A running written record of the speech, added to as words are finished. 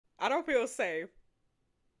I don't feel safe.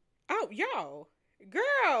 Oh, yo,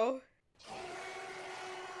 girl.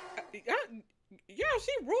 Yo,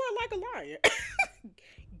 she roared like a lion.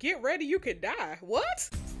 Get ready, you could die. What?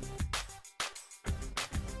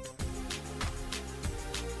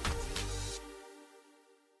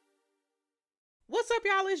 What's up,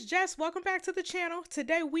 y'all? It's Jess. Welcome back to the channel.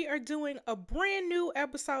 Today we are doing a brand new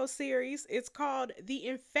episode series. It's called The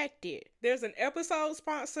Infected. There's an episode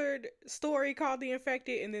sponsored story called The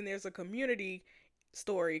Infected, and then there's a community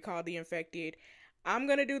story called The Infected. I'm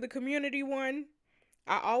gonna do the community one.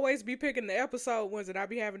 I always be picking the episode ones and I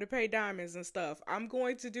be having to pay diamonds and stuff. I'm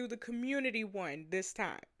going to do the community one this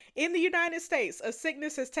time. In the United States, a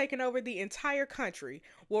sickness has taken over the entire country.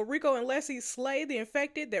 Will Rico and Leslie slay the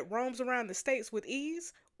infected that roams around the states with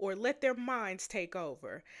ease, or let their minds take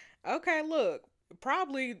over? Okay, look,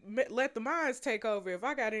 probably let the minds take over if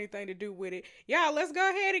I got anything to do with it. Y'all, let's go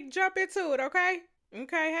ahead and jump into it, okay?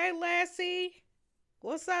 Okay, hey Lassie.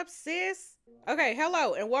 What's up, sis? Okay,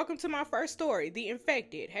 hello, and welcome to my first story, The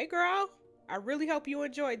Infected. Hey, girl. I really hope you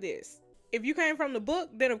enjoyed this. If you came from the book,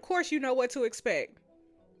 then of course you know what to expect.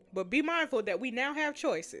 But be mindful that we now have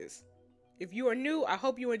choices. If you are new, I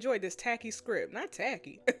hope you enjoyed this tacky script. Not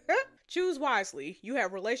tacky. Choose wisely. You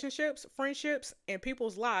have relationships, friendships, and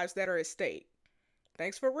people's lives that are at stake.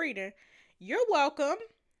 Thanks for reading. You're welcome.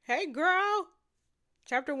 Hey, girl.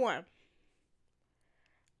 Chapter 1.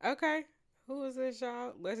 Okay. Who is this,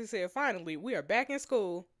 y'all? Leslie said, finally, we are back in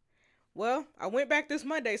school. Well, I went back this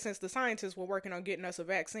Monday since the scientists were working on getting us a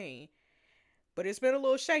vaccine. But it's been a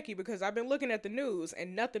little shaky because I've been looking at the news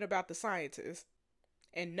and nothing about the scientists.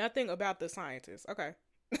 And nothing about the scientists. Okay.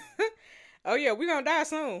 Oh yeah, we're gonna die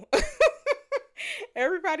soon.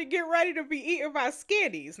 Everybody get ready to be eaten by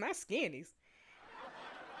skinnies. Not skinnies.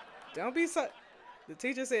 Don't be so... The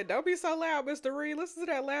teacher said, don't be so loud, Mr. Reed. Listen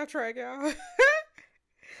to that laugh track, y'all.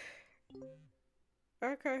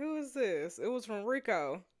 Okay, who is this? It was from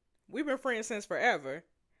Rico. We've been friends since forever.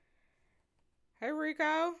 Hey,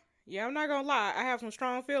 Rico. Yeah, I'm not gonna lie. I have some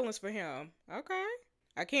strong feelings for him. Okay.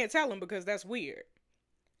 I can't tell him because that's weird.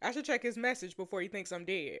 I should check his message before he thinks I'm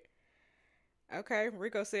dead. Okay,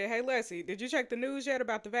 Rico said, hey, Leslie, did you check the news yet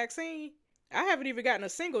about the vaccine? I haven't even gotten a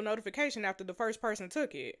single notification after the first person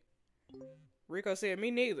took it. Rico said, me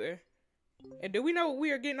neither. And do we know what we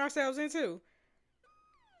are getting ourselves into?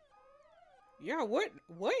 Y'all, what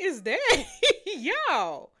is that?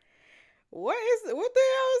 Y'all, what the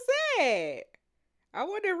hell is that? I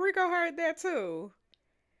wonder if Rico heard that too.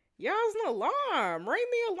 Y'all, it's an alarm. Ring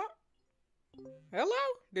the alarm.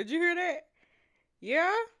 Hello? Did you hear that?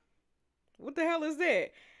 Yeah? What the hell is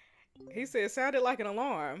that? He said it sounded like an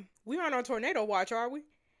alarm. We aren't on tornado watch, are we?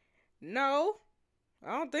 No,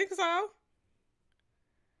 I don't think so.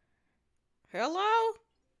 Hello?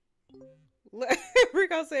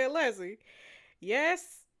 Rico said, Leslie.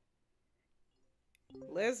 Yes.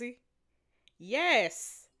 Leslie.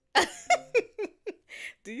 Yes.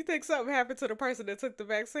 Do you think something happened to the person that took the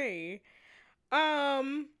vaccine?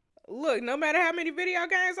 Look, no matter how many video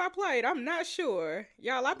games I played, I'm not sure.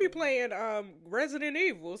 Y'all, I be playing Resident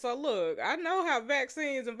Evil, so look, I know how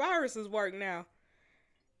vaccines and viruses work now.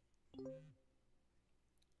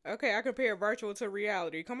 Okay, I compare virtual to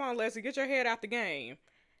reality. Come on, Leslie, get your head out the game.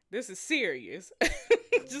 This is serious.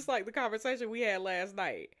 Just like the conversation we had last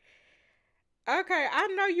night. Okay, I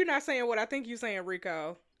know you're not saying what I think you're saying,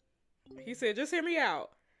 Rico. He said, just hear me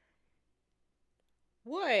out.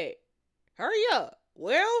 What? Hurry up.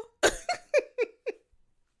 Well?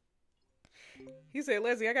 He said,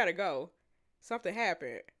 Leslie, I gotta go. Something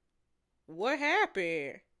happened. What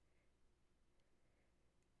happened?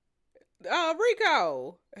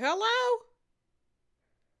 Rico. Hello?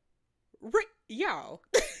 Y'all.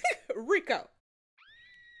 Rico.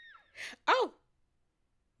 Oh.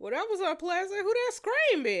 Well, that was unpleasant. Who that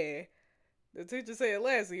screaming? The teacher said,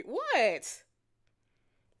 Leslie, what?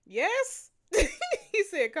 Yes? He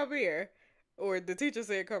said, come here. Or the teacher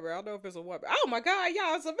said, come here. I don't know if it's a woman. Oh my God,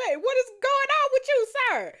 y'all, it's a man. What is going on with you,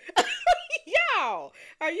 sir? Y'all,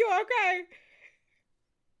 are you okay?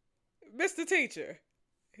 Mr. Teacher.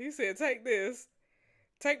 He said, take this.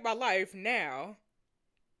 Take my life now.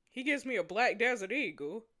 He gives me a black desert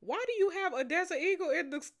eagle. Why do you have a desert eagle in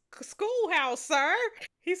the schoolhouse, sir?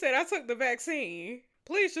 He said, I took the vaccine.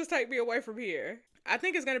 Please just take me away from here. I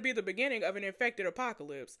think it's going to be the beginning of an infected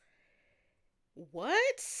apocalypse.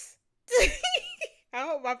 What? I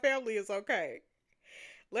hope my family is okay.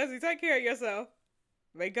 Leslie, take care of yourself.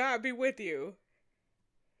 May God be with you.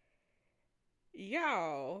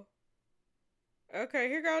 Y'all. Okay,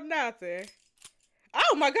 here goes nothing.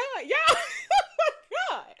 Oh my God, y'all. Oh my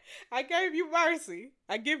God. I gave you mercy.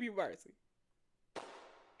 I give you mercy.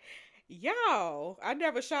 Y'all, I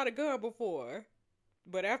never shot a gun before.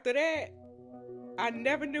 But after that, I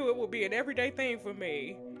never knew it would be an everyday thing for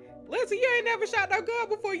me. Listen, you ain't never shot no gun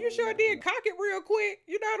before. You sure did. Cock it real quick.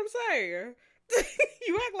 You know what I'm saying?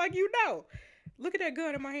 You act like you know. Look at that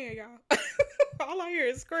gun in my hand, y'all. All I hear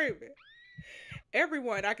is screaming.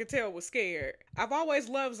 Everyone I could tell was scared. I've always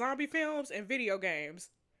loved zombie films and video games.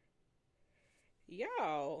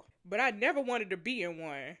 Y'all. But I never wanted to be in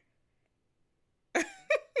one.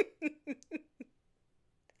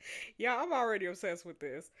 Y'all, I'm already obsessed with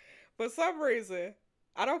this. For some reason,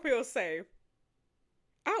 I don't feel safe.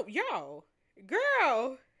 Oh, y'all.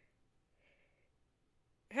 Girl.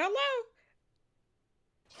 Hello?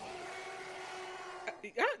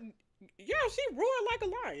 Yo, she roared like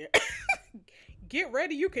a lion. Get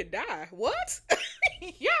ready, you could die. What?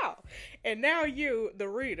 Yo. And now you, the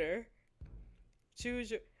reader, choose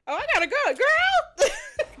your. Oh, I got a gun,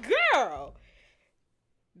 girl. Girl.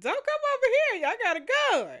 Don't come over here. Y'all got a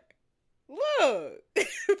gun. Look.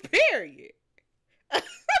 Period.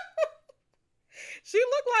 She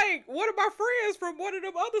looked like one of my friends from one of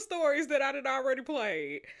them other stories that I did already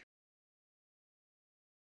played.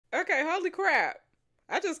 Okay, holy crap.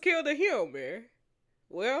 I just killed a human.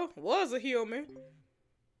 Well, was a human.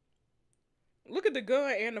 Look at the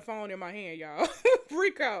gun and the phone in my hand, y'all.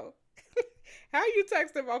 Rico. How you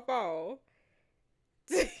texting my phone?